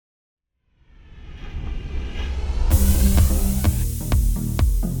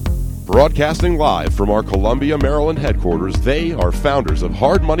Broadcasting live from our Columbia, Maryland headquarters, they are founders of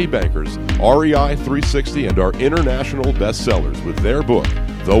Hard Money Bankers, REI 360, and are international bestsellers with their book,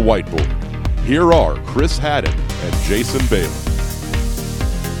 The Whiteboard. Here are Chris Haddon and Jason Bailey.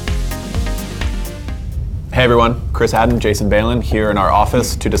 Hey everyone, Chris Haddon, Jason Balin here in our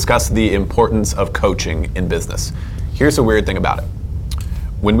office to discuss the importance of coaching in business. Here's a weird thing about it.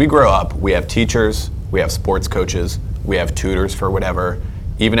 When we grow up, we have teachers, we have sports coaches, we have tutors for whatever.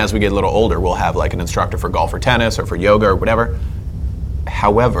 Even as we get a little older, we'll have like an instructor for golf or tennis or for yoga or whatever.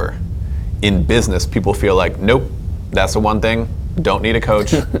 However, in business, people feel like, nope, that's the one thing, don't need a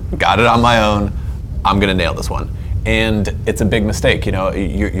coach, got it on my own, I'm gonna nail this one. And it's a big mistake. You know,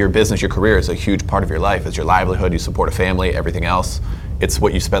 your business, your career is a huge part of your life. It's your livelihood, you support a family, everything else. It's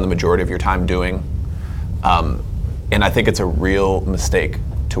what you spend the majority of your time doing. And I think it's a real mistake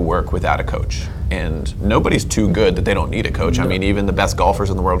to work without a coach. And nobody's too good that they don't need a coach. I mean, even the best golfers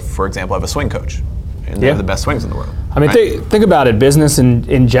in the world, for example, have a swing coach. And they have the best swings in the world. I mean, right? think about it. Business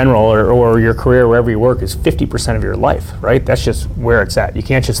in general, or your career, wherever you work, is 50% of your life, right? That's just where it's at. You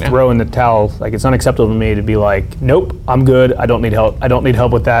can't just throw in the towel. Like, it's unacceptable to me to be like, nope, I'm good. I don't need help. I don't need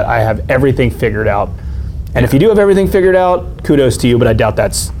help with that. I have everything figured out. And if you do have everything figured out, kudos to you. But I doubt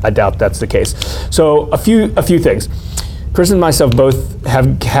that's the case. So a few things. Chris and myself both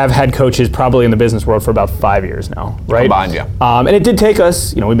have had coaches probably in the business world for about 5 years now, right? Combined, yeah. And it did take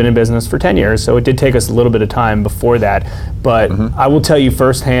us, we've been in business for 10 years, so it did take us a little bit of time before that. But I will tell you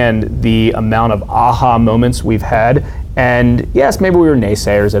firsthand the amount of aha moments we've had. And yes, maybe we were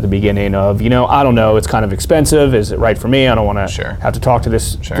naysayers at the beginning of, I don't know, it's kind of expensive. Is it right for me? I don't want to have to talk to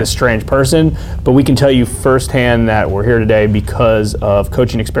this strange person. But we can tell you firsthand that we're here today because of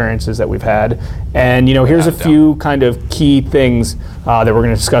coaching experiences that we've had. And here's a few kind of key things that we're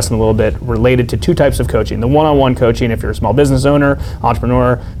going to discuss in a little bit related to two types of coaching. The one-on-one coaching, if you're a small business owner,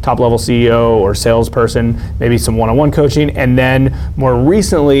 entrepreneur, top-level CEO, or salesperson, maybe some one-on-one coaching. And then more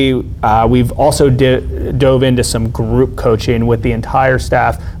recently, we've also dove into some group coaching with the entire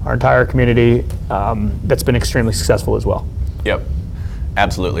staff, our entire community, that's been extremely successful as well. Yep,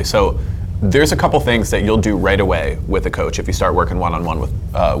 absolutely. So there's a couple things that you'll do right away with a coach if you start working one-on-one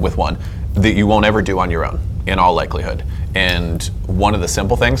with one that you won't ever do on your own, in all likelihood. And one of the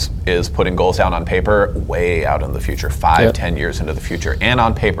simple things is putting goals down on paper way out in the future, 5-10 years into the future, and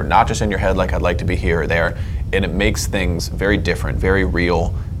on paper, not just in your head like I'd like to be here or there. And it makes things very different, very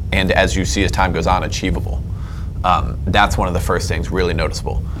real, and as you see as time goes on, achievable. That's one of the first things really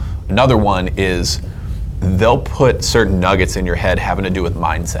noticeable. Another one is they'll put certain nuggets in your head having to do with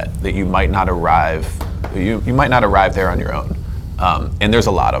mindset that you might not arrive there on your own. And there's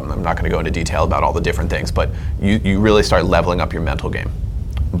a lot of them. I'm not going to go into detail about all the different things, but you really start leveling up your mental game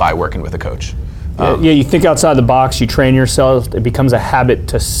by working with a coach. You think outside the box, you train yourself, it becomes a habit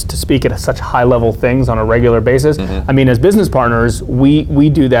to speak at such high level things on a regular basis. I mean, as business partners, we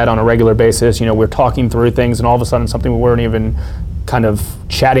do that on a regular basis. We're talking through things and all of a sudden something we weren't even kind of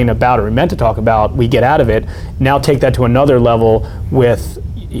chatting about or we meant to talk about, we get out of it. Now take that to another level with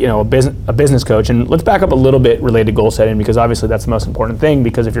a business coach. And let's back up a little bit related to goal setting, because obviously that's the most important thing,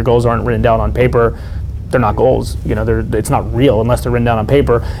 because if your goals aren't written down on paper, they're not goals. It's not real unless they're written down on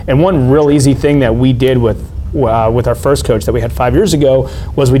paper. And one real easy thing that we did with our first coach that we had 5 years ago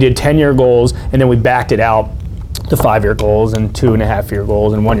was we did 10-year goals, and then we backed it out to 5-year goals and 2.5-year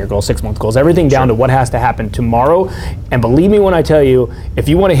goals and 1-year goals, 6-month goals, everything down to what has to happen tomorrow. And believe me when I tell you, if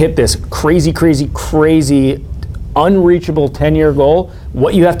you want to hit this crazy, unreachable 10-year goal,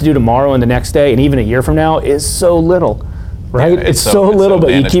 what you have to do tomorrow and the next day and even a year from now is so little. Right? Yeah, it's so little,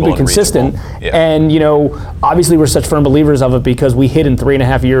 but you keep it consistent. And, obviously we're such firm believers of it because we hit in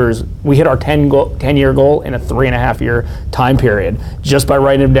 3.5 years. We hit our 10-year goal in a 3.5-year time period just by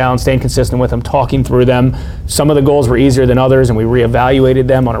writing them down, staying consistent with them, talking through them. Some of the goals were easier than others, and we reevaluated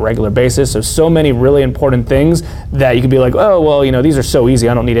them on a regular basis. So many really important things that you could be like, oh, well, these are so easy.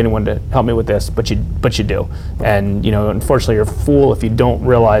 I don't need anyone to help me with this, but you do. And, unfortunately, you're a fool if you don't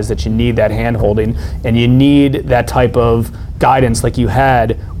realize that you need that hand-holding and you need that type of guidance like you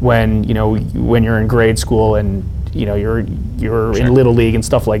had when you're in grade school and you're in Little League and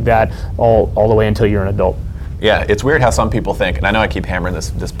stuff like that all the way until you're an adult. Yeah, it's weird how some people think, and I know I keep hammering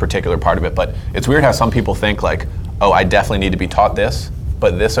this particular part of it, but it's weird how some people think like, oh, I definitely need to be taught this,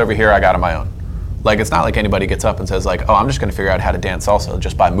 but this over here I got on my own. Like, it's not like anybody gets up and says like, oh, I'm just going to figure out how to dance salsa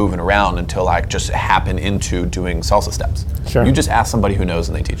just by moving around until I just happen into doing salsa steps. Sure. You just ask somebody who knows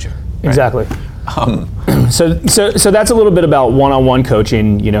and they teach you. Right? Exactly. So that's a little bit about one-on-one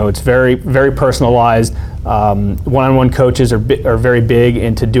coaching. It's very, very personalized. One-on-one coaches are very big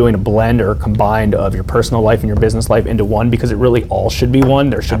into doing a blend or combined of your personal life and your business life into one, because it really all should be one.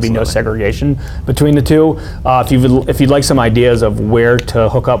 There should be no segregation between the two. If you'd like some ideas of where to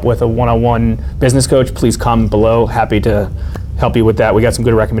hook up with a one-on-one business coach, please comment below. Happy to help you with that. We got some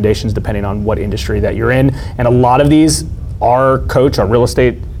good recommendations depending on what industry that you're in. And a lot of these, our real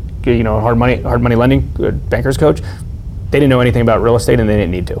estate, hard money lending, banker's coach, they didn't know anything about real estate and they didn't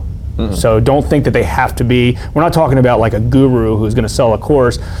need to. Mm-hmm. So don't think that they have to be. We're not talking about like a guru who's going to sell a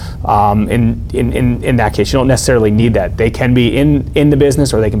course. In that case, you don't necessarily need that. They can be in the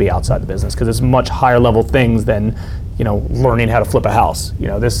business or they can be outside the business, because it's much higher level things than learning how to flip a house.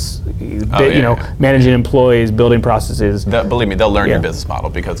 Managing employees, building processes. Believe me, they'll learn your business model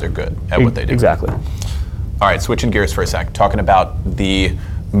because they're good at what they do. Exactly. All right, switching gears for a sec, talking about the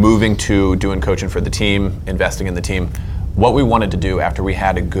moving to doing coaching for the team, investing in the team. What we wanted to do after we each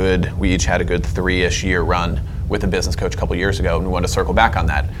had a good 3-ish year run with a business coach a couple years ago, and we wanted to circle back on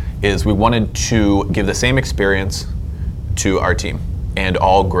that, is we wanted to give the same experience to our team and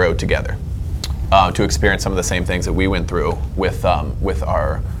all grow together, to experience some of the same things that we went through with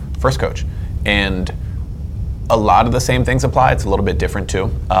our first coach. And a lot of the same things apply. It's a little bit different too.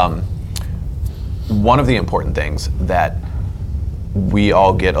 One of the important things that we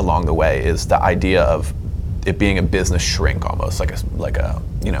all get along the way is the idea of it being a business shrink, almost like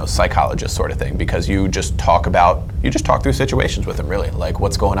a psychologist sort of thing, because you just talk through situations with them, really, like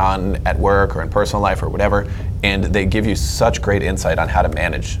what's going on at work or in personal life or whatever, and they give you such great insight on how to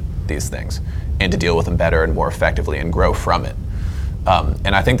manage these things and to deal with them better and more effectively and grow from it.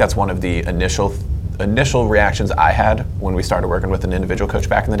 And I think that's one of the initial reactions I had when we started working with an individual coach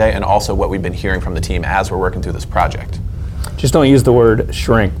back in the day, and also what we've been hearing from the team as we're working through this project. Just don't use the word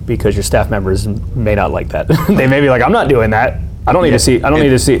shrink, because your staff members may not like that. They may be like, I'm not doing that. I don't need to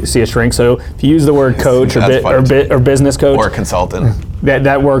see a shrink. So if you use the word coach or business coach or consultant,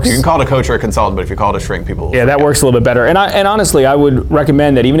 that works. You can call it a coach or a consultant, but if you call it a shrink, people will that works a little bit better. And honestly, I would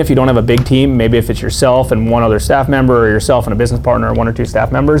recommend that even if you don't have a big team, maybe if it's yourself and one other staff member, or yourself and a business partner, or 1 or 2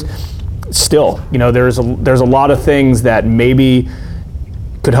 staff members, still, there's a lot of things that maybe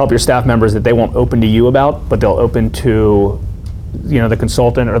could help your staff members that they won't open to you about, but they'll open to the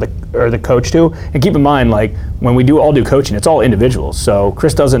consultant or the coach to. And keep in mind, like when we all do coaching, it's all individuals. So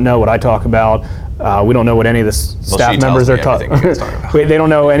Chris doesn't know what I talk about. We don't know what any of the staff members are talking about. They don't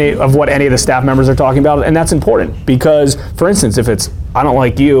know any of what any of the staff members are talking about, and that's important, because, for instance, if it's I don't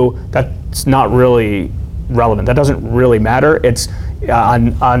like you, that's not really relevant. That doesn't really matter. It's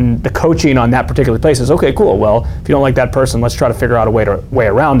on the coaching on that particular place is, okay, cool. Well, if you don't like that person, let's try to figure out a way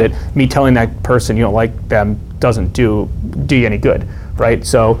around it. Me telling that person you don't like them doesn't do you any good, right?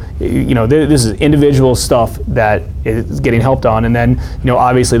 So, this is individual stuff that is getting helped on, and then,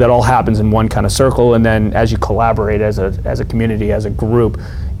 obviously that all happens in one kind of circle, and then as you collaborate as a community, as a group,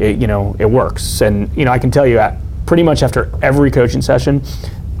 it works. And, I can tell you, pretty much after every coaching session,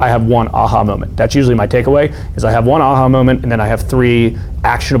 I have one aha moment. That's usually my takeaway, is I have one aha moment, and then I have 3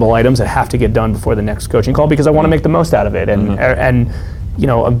 actionable items that have to get done before the next coaching call, because I want to make the most out of it. And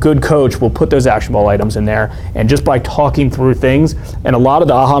a good coach will put those actionable items in there, and just by talking through things, and a lot of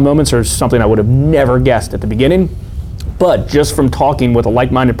the aha moments are something I would have never guessed at the beginning, but just from talking with a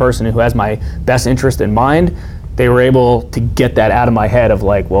like-minded person who has my best interest in mind, they were able to get that out of my head of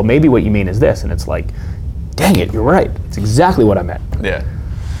like, well, maybe what you mean is this, and it's like, dang it, you're right. It's exactly what I meant. Yeah.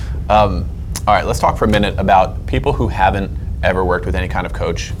 All right, let's talk for a minute about people who haven't ever worked with any kind of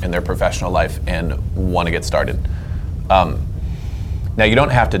coach in their professional life and want to get started. Now, you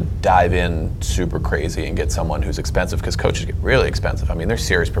don't have to dive in super crazy and get someone who's expensive, because coaches get really expensive. I mean, they're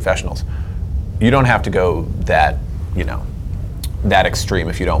serious professionals. You don't have to go that extreme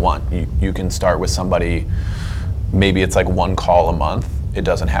if you don't want. You can start with somebody, maybe it's like 1 call a month. It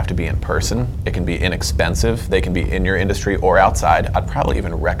doesn't have to be in person. It can be inexpensive. They can be in your industry or outside. I'd probably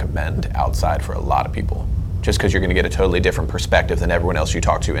even recommend outside for a lot of people, just because you're going to get a totally different perspective than everyone else you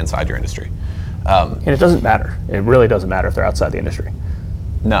talk to inside your industry. And it doesn't matter. It really doesn't matter if they're outside the industry.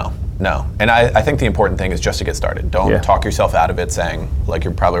 No. And I think the important thing is just to get started. Don't talk yourself out of it saying, like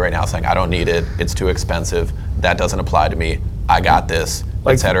you're probably right now saying, I don't need it, it's too expensive, that doesn't apply to me, I got this,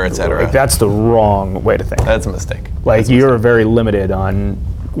 et cetera, et cetera. Like, that's the wrong way to think. That's a mistake. Like, you're very limited on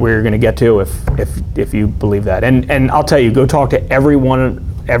where you're going to get to if you believe that. And I'll tell you, go talk to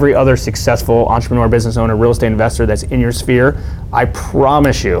every other successful entrepreneur, business owner, real estate investor that's in your sphere. I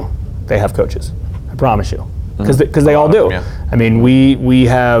promise you, they have coaches. I promise you, because they all do. Yeah. I mean, we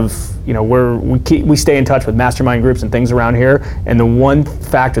have, we stay in touch with mastermind groups and things around here, and the one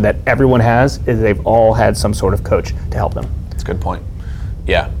factor that everyone has is they've all had some sort of coach to help them. That's a good point.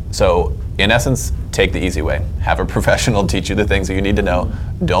 Yeah. So In essence, take the easy way. Have a professional teach you the things that you need to know.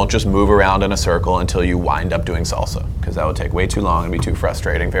 Don't just move around in a circle until you wind up doing salsa, because that would take way too long and be too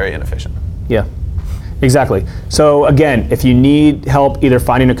frustrating, very inefficient. Yeah, exactly. So again, if you need help either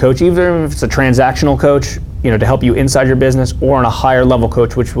finding a coach, even if it's a transactional coach, to help you inside your business, or on a higher level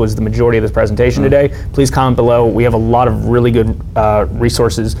coach, which was the majority of this presentation today, please comment below. We have a lot of really good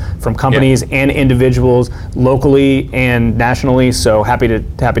resources from companies and individuals locally and nationally, so happy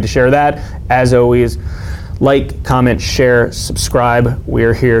to share that. As always, like, comment, share, subscribe.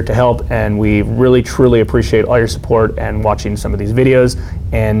 We're here to help, and we really, truly appreciate all your support and watching some of these videos,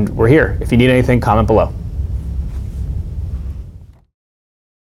 and we're here. If you need anything, comment below.